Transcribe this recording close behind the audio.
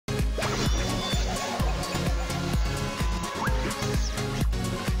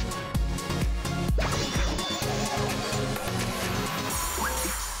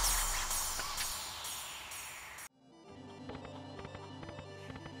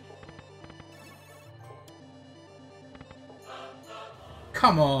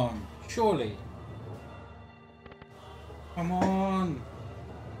Come on, surely. Come on.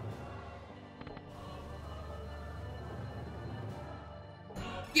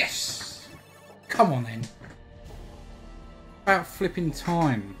 Yes. Come on then. About flipping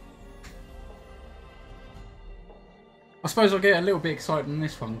time. I suppose I'll get a little bit excited on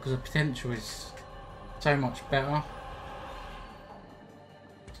this one because the potential is so much better.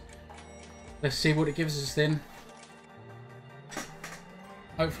 Let's see what it gives us then.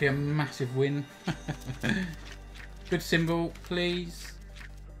 Hopefully a massive win. Good symbol, please.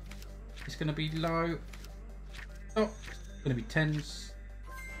 It's going to be low. Oh, it's going to be tens.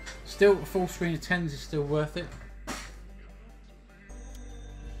 Still, a full screen of tens is still worth it.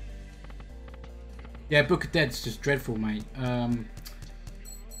 Yeah, Book of Dead's just dreadful, mate. I've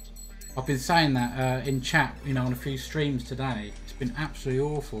been saying that in chat, you know, on a few streams today. It's been absolutely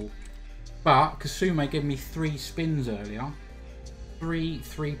awful. But Kasume gave me 3 spins earlier. 3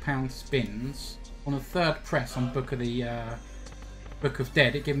 £3 spins. On the third press on Book of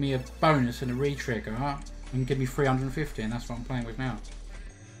Dead, it gave me a bonus and a re-trigger and give me 350, and that's what I'm playing with now.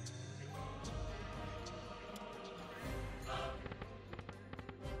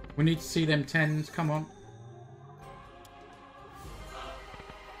 We need to see them tens. Come on.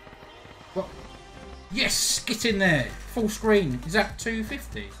 What? Yes, get in there. Full screen. Is that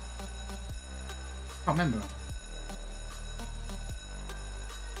 250? Can't remember.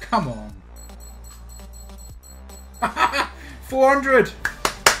 Come on. 400.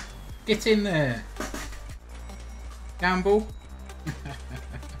 Get in there. Gamble.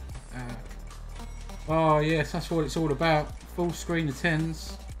 Oh yes, that's what it's all about. Full screen of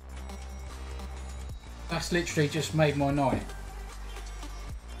tens. That's literally just made my night.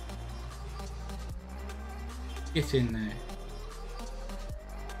 Get in there.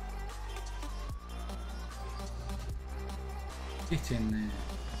 Get in there.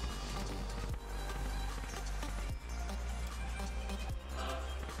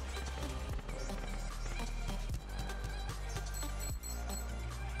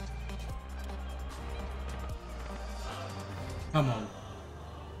 Come on.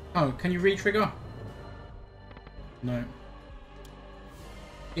 Oh, can you re-trigger? No.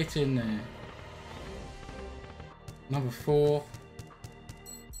 Get in there. Number 4.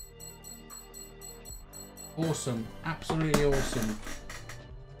 Awesome. Absolutely awesome.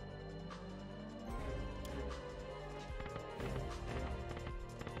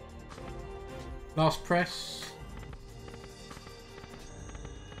 Last press.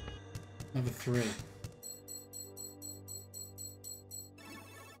 Number 3.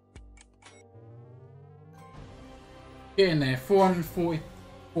 Get in there.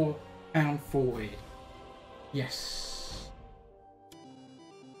 £444.40. Yes.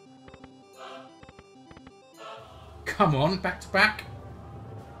 Come on, back to back.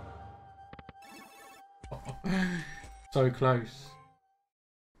 So close.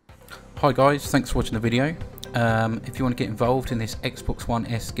 Hi guys, thanks for watching the video. If you want to get involved in this Xbox One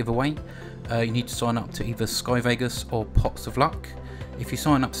S giveaway, you need to sign up to either Sky Vegas or Pots of Luck. If you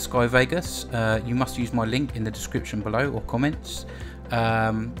sign up to Sky Vegas, you must use my link in the description below or comments.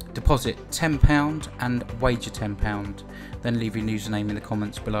 Deposit £10 and wager £10. Then leave your username in the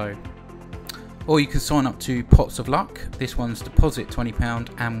comments below. Or you can sign up to Pots of Luck. This one's deposit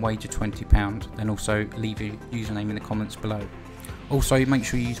 £20 and wager £20. Then also leave your username in the comments below. Also, make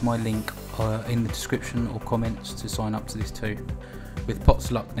sure you use my link in the description or comments to sign up to this too, with Pots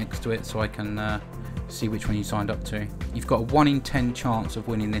of Luck next to it, so I can see which one you signed up to. You've got a 1 in 10 chance of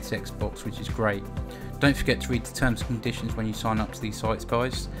winning this Xbox, which is great. Don't forget to read the terms and conditions when you sign up to these sites,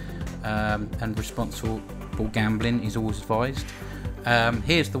 guys. And responsible gambling is always advised.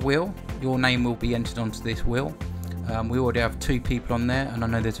 Here's the wheel. Your name will be entered onto this wheel. We already have 2 people on there, and I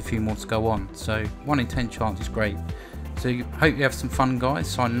know there's a few more to go on. So 1 in 10 chance is great. So hope you have some fun, guys,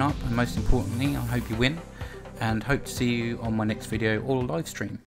 signing up, and most importantly, I hope you win. And hope to see you on my next video or live stream.